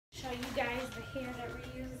show you guys the hair that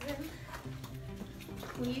we're using.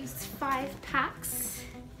 We used 5 packs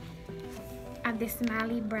of this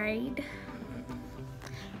Mali braid.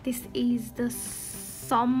 This is the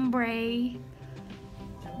Sombre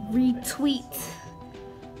Retweet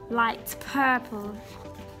Light Purple.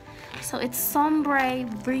 So it's Sombre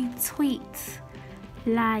Retweet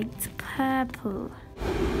Light Purple.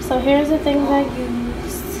 So here's the things I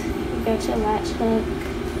used. You got your latch hook,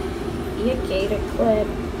 your gator clip,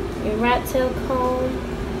 your rat tail comb,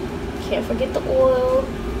 can't forget the oil,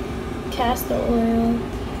 castor oil,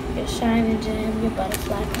 your shiny gem, your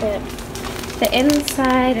butterfly clip. The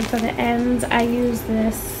inside and for the ends, I use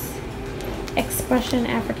this Expression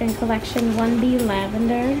African Collection 1B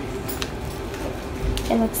Lavender.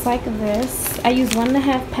 It looks like this. I use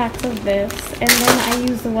 1.5 packs of this, and then I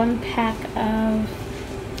use the 1 pack of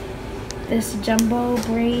this Jumbo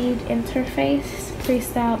Braid Interface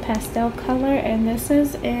Freestyle Pastel Color, and this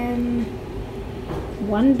is in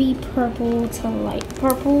 1B Purple to Light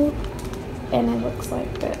Purple, and it looks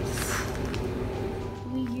like this.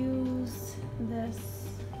 We use this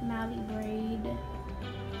Mali Braid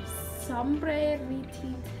Sombre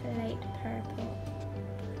Retweet Light Purple,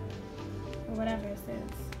 or whatever it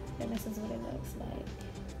says, and this is what it looks like.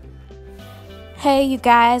 Hey you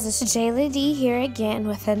guys, it's Jayla D here again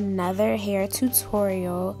with another hair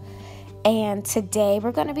tutorial, and today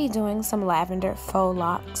we're going to be doing some lavender faux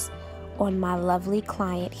locks on my lovely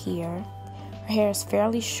client here. Her hair is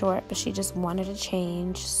fairly short, but she just wanted a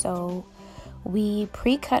change, so we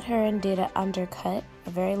pre-cut her and did an undercut, a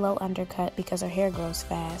very low undercut, because her hair grows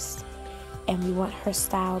fast and we want her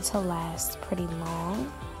style to last pretty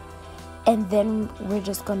long. And then we're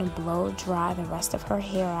just going to blow dry the rest of her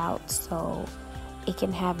hair out so it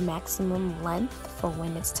can have maximum length for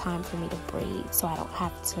when it's time for me to braid, so I don't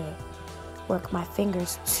have to work my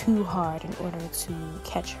fingers too hard in order to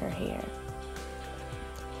catch her hair.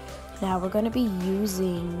 Now we're going to be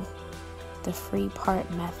using the free part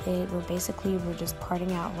method, where basically we're just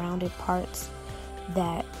parting out rounded parts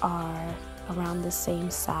that are around the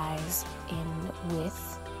same size in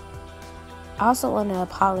width. I also want to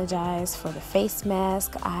apologize for the face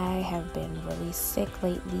mask. I have been really sick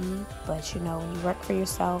lately, but you know, when you work for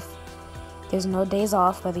yourself, there's no days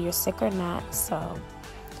off whether you're sick or not, so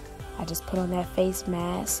I just put on that face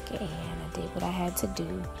mask and I did what I had to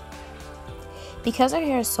do. Because her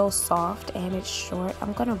hair is so soft and it's short,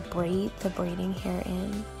 I'm going to braid the braiding hair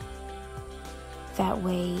in. That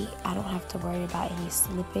way I don't have to worry about any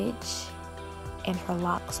slippage and her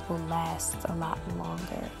locks will last a lot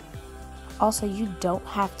longer. Also, you don't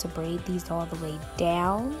have to braid these all the way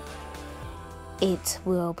down. It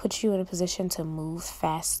will put you in a position to move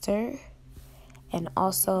faster. And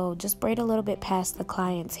also, just braid a little bit past the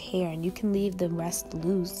client's hair, and you can leave the rest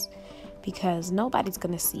loose because nobody's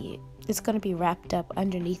going to see it. It's going to be wrapped up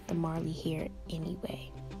underneath the Marley hair anyway.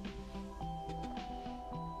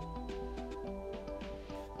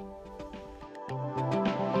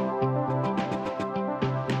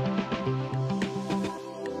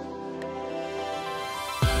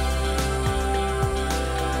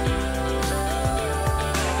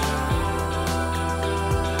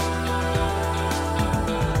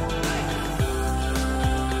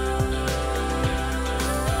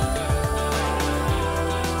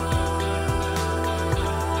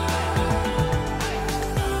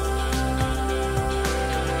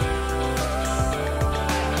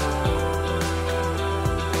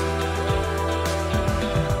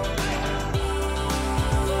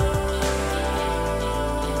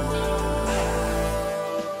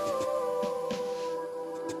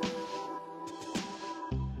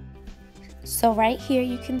 So right here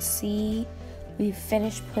you can see we've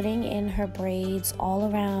finished putting in her braids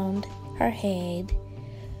all around her head.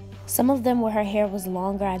 Some of them where her hair was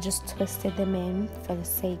longer, I just twisted them in for the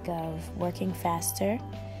sake of working faster.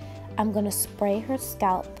 I'm going to spray her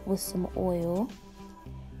scalp with some oil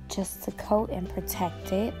just to coat and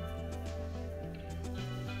protect it.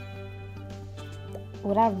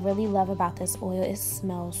 What I really love about this oil, it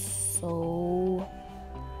smells so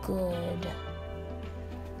good.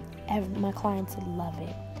 My clients love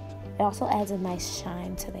it. It also adds a nice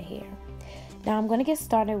shine to the hair. Now I'm going to get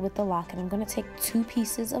started with the lock, and I'm going to take 2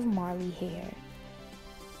 pieces of Marley hair.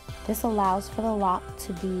 This allows for the lock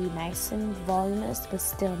to be nice and voluminous but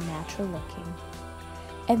still natural looking.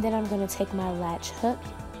 And then I'm going to take my latch hook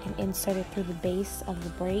and insert it through the base of the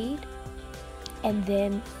braid. And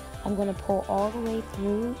then I'm going to pull all the way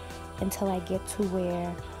through until I get to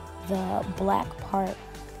where the black part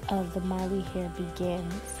of the Marley hair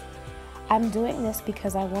begins. I'm doing this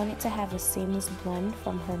because I want it to have a seamless blend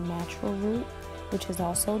from her natural root, which is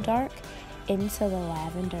also dark, into the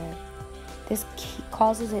lavender. This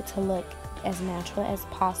causes it to look as natural as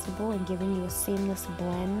possible and giving you a seamless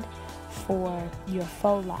blend for your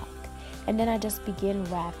faux lock. And then I just begin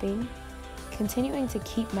wrapping, continuing to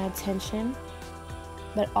keep my tension,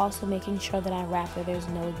 but also making sure that I wrap where there's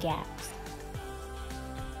no gaps.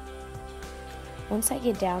 Once I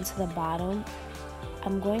get down to the bottom,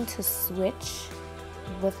 I'm going to switch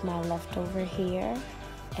with my leftover hair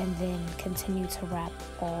and then continue to wrap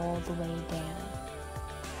all the way down.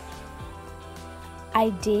 I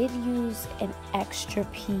did use an extra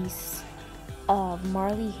piece of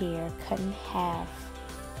Marley hair cut in half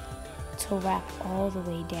to wrap all the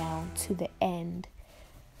way down to the end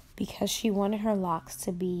because she wanted her locks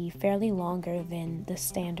to be fairly longer than the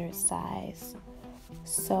standard size.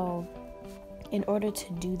 So in order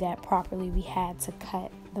to do that properly, we had to cut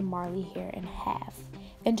the Marley hair in half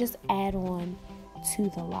and just add on to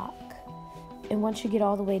the lock. And once you get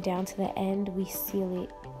all the way down to the end, we seal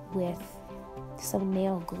it with some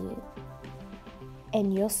nail glue.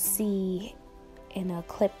 And you'll see in a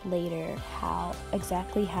clip later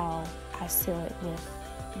exactly how I seal it with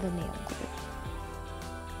the nail glue.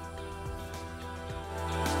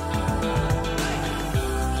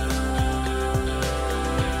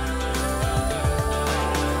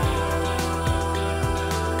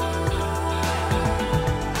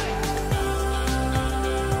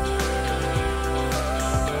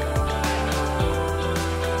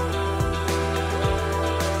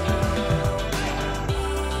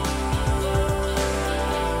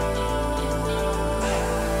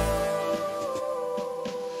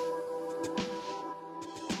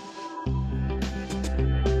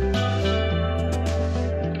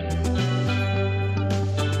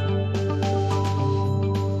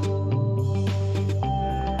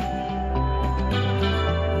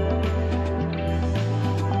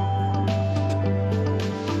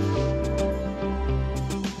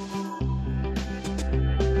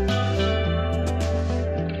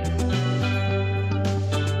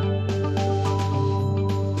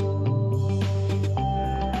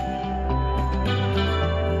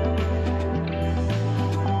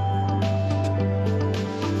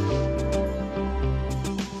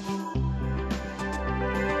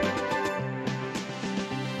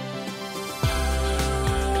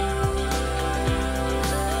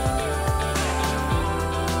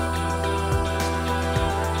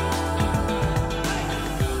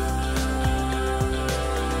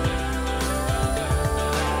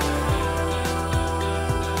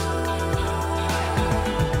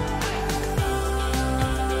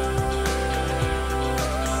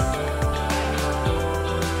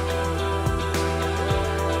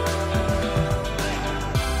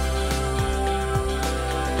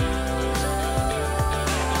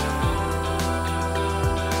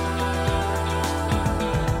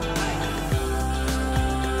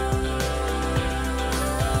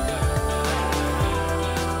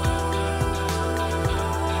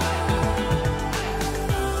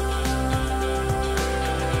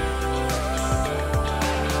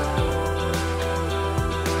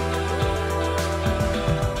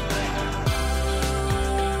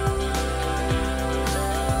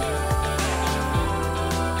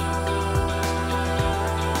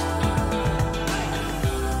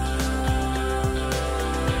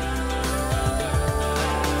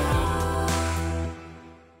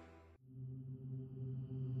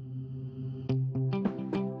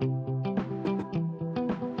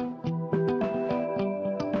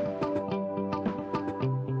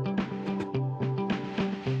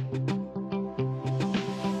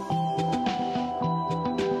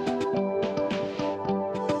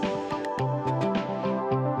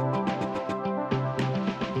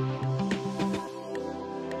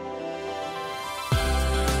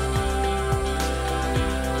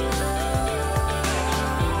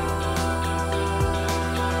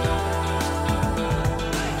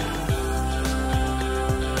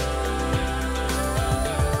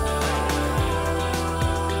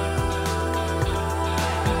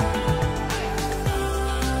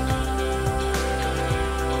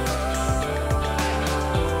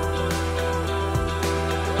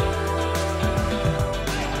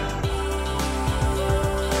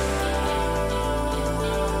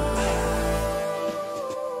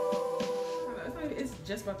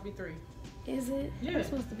 just about to be 3. Is it? Yeah. It's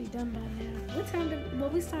supposed to be done by now. What time did, well,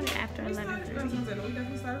 we started after 11:30. We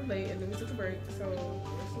definitely started late and then we took a break, so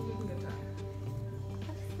we're still looking good time.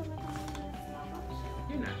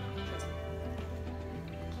 You're not, trust me.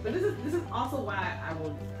 But this is also why I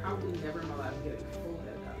will probably never in my life get a full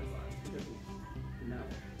head of cotton socks. No.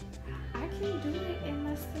 I can do it in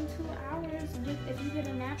less than 2 hours if you get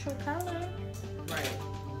a natural color. Right.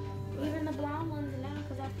 Even the blonde ones now,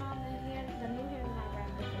 because I found the new hair that I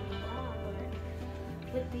wrapped up in the blonde,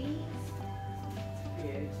 but with these,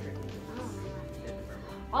 Yeah, it's tricky.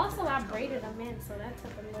 Also, I braided them in, so that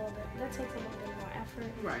takes a little bit more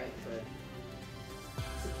effort. Right, but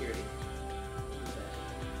security.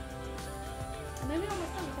 Maybe I was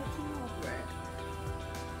done with 2 more. Right.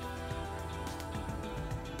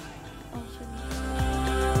 Oh, shit.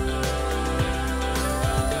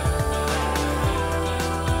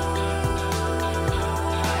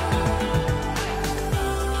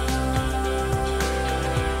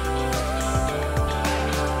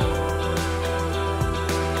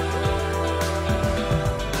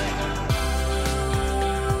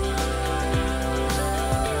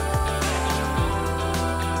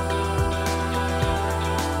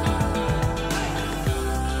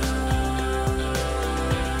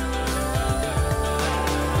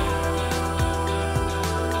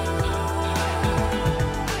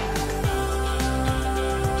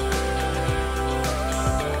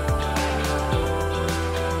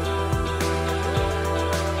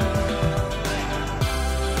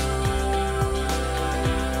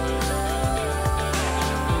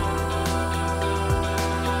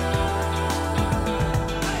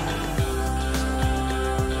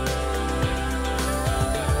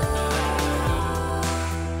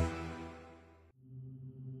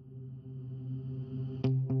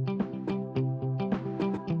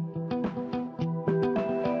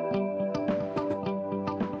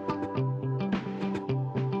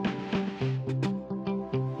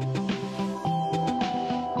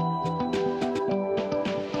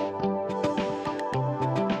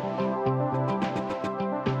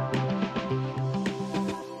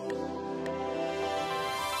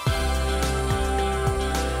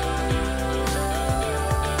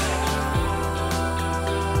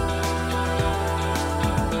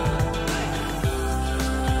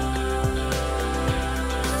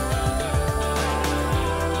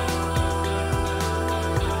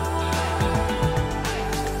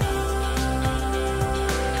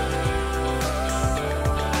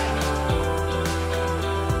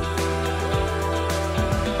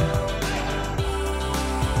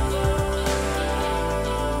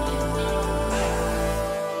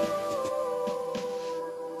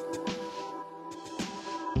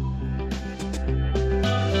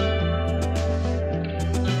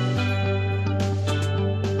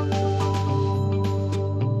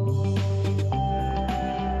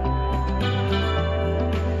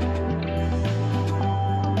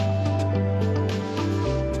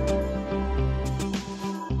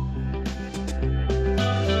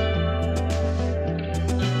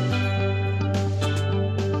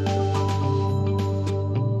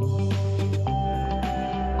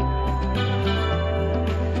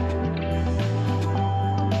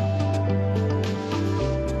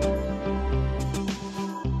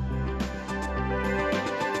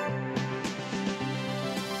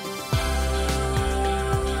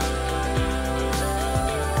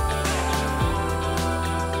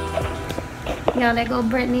 Yo, there go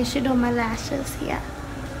Brittany. She do my lashes here.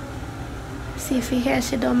 See if you hear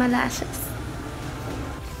she do my lashes.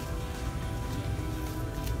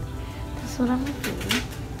 That's what I'm gonna do.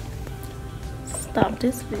 Stop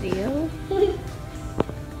this video.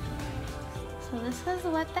 So this is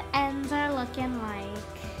what the ends are looking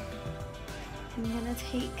like. I'm gonna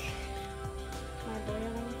take my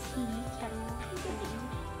boiling tea kettle.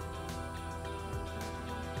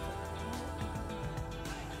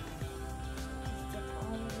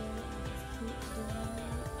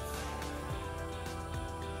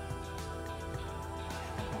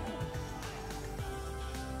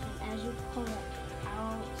 Pull it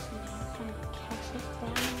out so you can kind of catch it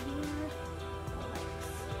down here. But like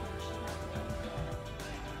squish it up a little bit.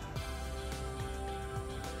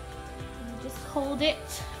 And just hold it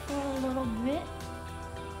for a little bit.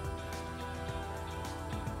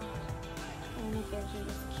 And it gives you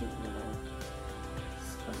this cute little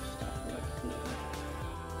squished up look here.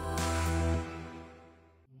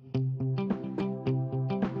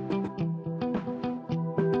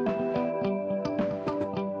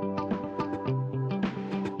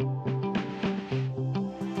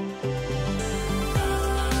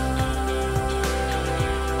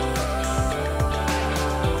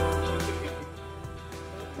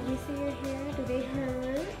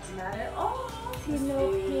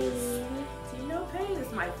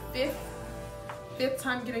 Fifth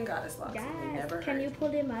time getting goddess locks. Yes. Can you pull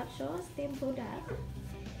them up? Show us them pulled up.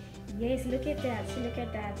 Yes, look at that. So look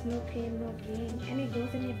at that. No pain, no gain. And it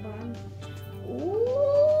goes in your bum.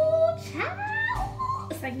 Ooh,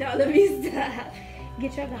 child. It's like, no, let me stop.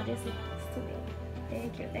 Get your goddess locks today.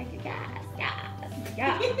 Thank you guys.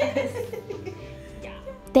 Yes.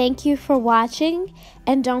 Thank you for watching,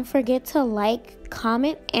 and don't forget to like,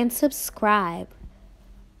 comment, and subscribe.